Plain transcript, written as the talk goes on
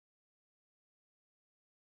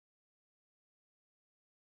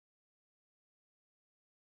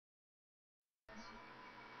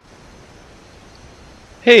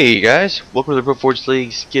Hey guys, welcome to the Forge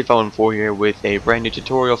League. Skid 514 here with a brand new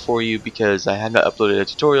tutorial for you because I have not uploaded a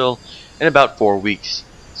tutorial in about 4 weeks.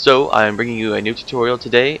 So I am bringing you a new tutorial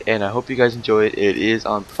today and I hope you guys enjoy it. It is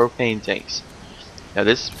on propane tanks. Now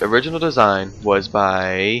this original design was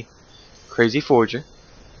by Crazy Forger.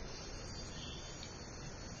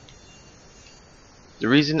 The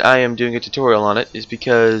reason I am doing a tutorial on it is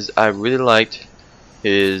because I really liked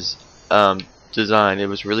his design. It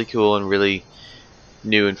was really cool and really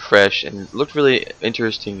new and fresh and looked really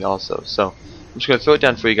interesting also. So I'm just gonna throw it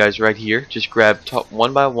down for you guys right here. Just grab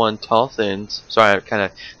one by one tall thins. Sorry,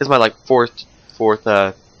 this is my like fourth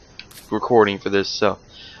recording for this, so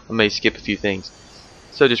I may skip a few things.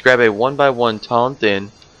 So just grab a one by one tall and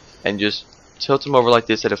thin and just tilt them over like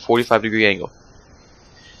this at a 45-degree angle.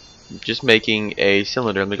 Just making a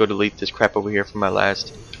cylinder. Let me go delete this crap over here from my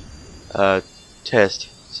last test.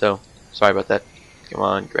 So sorry about that. Come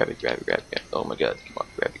on, grab it. Oh my god, come on,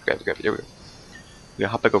 grab it. There we go. We're gonna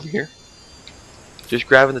hop back over here. Just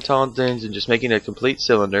grabbing the tall things and just making a complete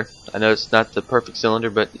cylinder. I know it's not the perfect cylinder,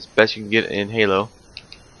 but it's best you can get in Halo.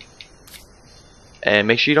 And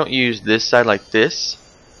make sure you don't use this side like this.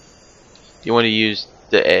 You want to use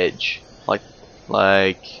the edge,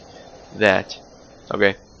 like that.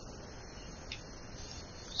 Okay.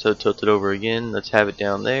 So tilt it over again. Let's have it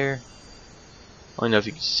down there. I don't know if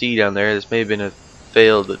you can see down there. This may have been a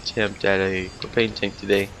failed attempt at a propane tank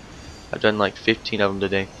today. I've done like 15 of them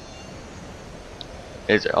today.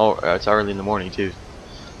 It's early in the morning too.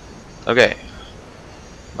 Okay.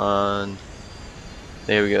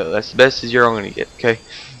 There we go. That's the best as you're going to get. Okay.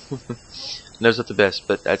 No, it's not the best,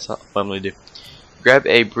 but that's what I'm going to do. Grab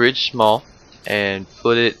a bridge small and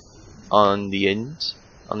put it on the ends.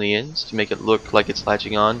 To make it look like it's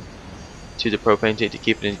latching on to the propane tank to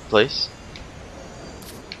keep it in place.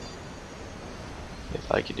 If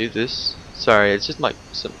I could do this. Sorry, it's just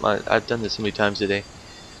I've done this so many times today.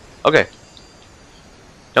 Okay.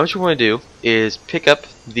 Now what you want to do is pick up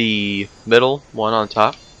the middle one on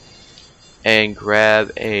top and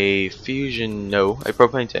grab a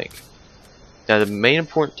propane tank. Now the main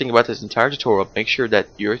important thing about this entire tutorial, make sure that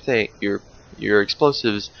your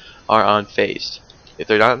explosives are unfazed. If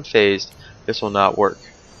they're not unfazed, this will not work.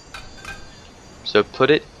 So put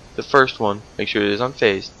it, the first one, make sure it is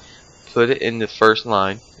unfazed. Put it in the first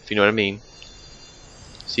line, if you know what I mean.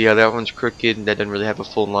 See how that one's crooked and that doesn't really have a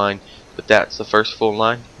full line, but that's the first full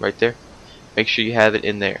line right there. Make sure you have it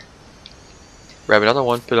in there. Grab another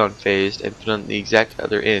one, put it on phased, and put it on the exact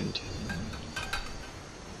other end.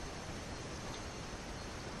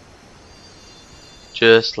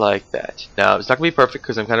 Just like that. Now it's not gonna be perfect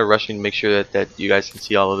because I'm kind of rushing to make sure that you guys can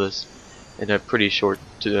see all of this in a pretty short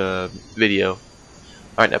video.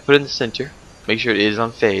 Alright, now put it in the center. Make sure it is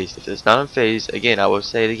unfazed. If it's not unfazed, again, I will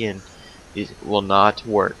say it again, it will not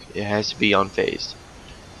work. It has to be unfazed.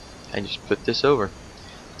 And just put this over.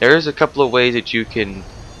 There's a couple of ways that you can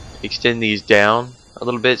extend these down a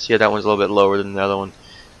little bit. See how that one's a little bit lower than the other one.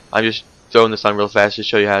 I'm just throwing this on real fast to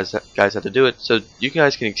show you guys how to do it. So you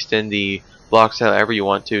guys can extend the blocks however you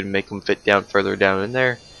want to make them fit down further down in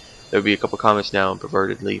there. There'll be a couple comments now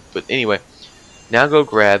pervertedly, but anyway, now go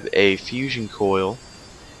grab a fusion coil,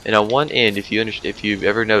 and on one end, if you've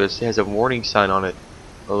ever noticed, it has a warning sign on it,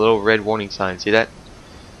 a little red warning sign. See that?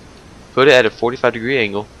 Put it at a 45-degree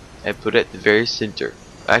angle and put it at the very center.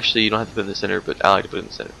 Actually, you don't have to put it in the center, but I like to put it in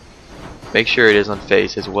the center. Make sure it is on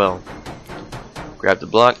face as well. Grab the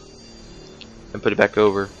block and put it back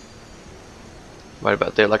over. Right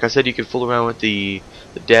about there. Like I said, you can fool around with the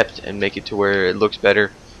depth and make it to where it looks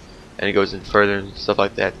better and it goes in further and stuff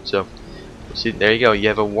like that. So see, there you go. You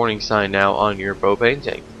have a warning sign now on your propane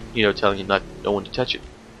tank, telling you no one to touch it.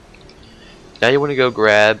 Now you want to go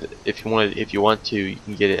grab, if you want to, you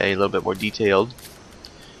can get it a little bit more detailed.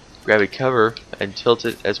 Grab a cover and tilt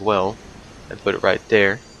it as well and put it right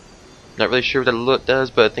there. Not really sure what that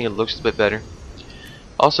does, but I think it looks a bit better.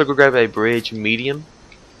 Also go grab a bridge medium.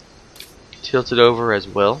 Tilt it over as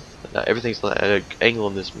well. Everything's at an angle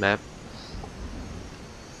in this map.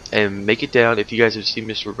 And make it down. If you guys have seen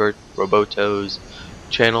Mr. Roboto's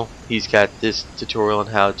channel, he's got this tutorial on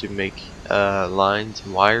how to make lines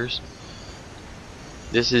and wires.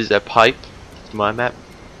 This is a pipe for my map.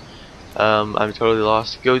 I'm totally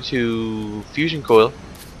lost. Go to fusion coil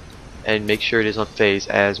and make sure it is on phase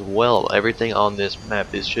as well. Everything on this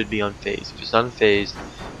map should be on phase. If it's not on phase,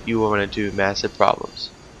 you will run into massive problems.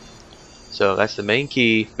 So that's the main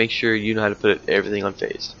key. Make sure you know how to put everything on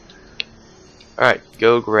phase. Alright,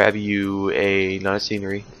 go grab you not a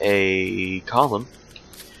scenery, a column,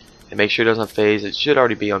 and make sure it is on phase. It should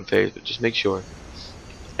already be on phase, but just make sure.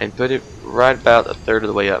 And put it right about a third of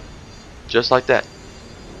the way up. Just like that.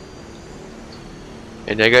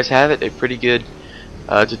 And there you guys have it, a pretty good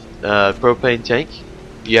propane tank.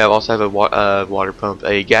 You also have a water pump,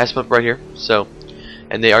 a gas pump right here. So,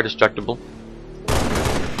 and they are destructible,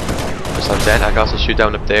 just like that. I can also shoot that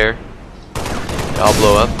one up there. I'll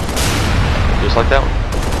blow up, just like that one.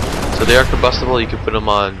 So they are combustible. You can put them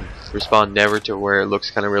on respawn never to where it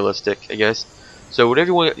looks kind of realistic, I guess. So whatever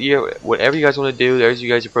you want, whatever you guys want to do, there's you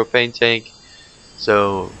guys your propane tank.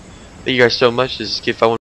 So thank you guys so much. This is Kid 5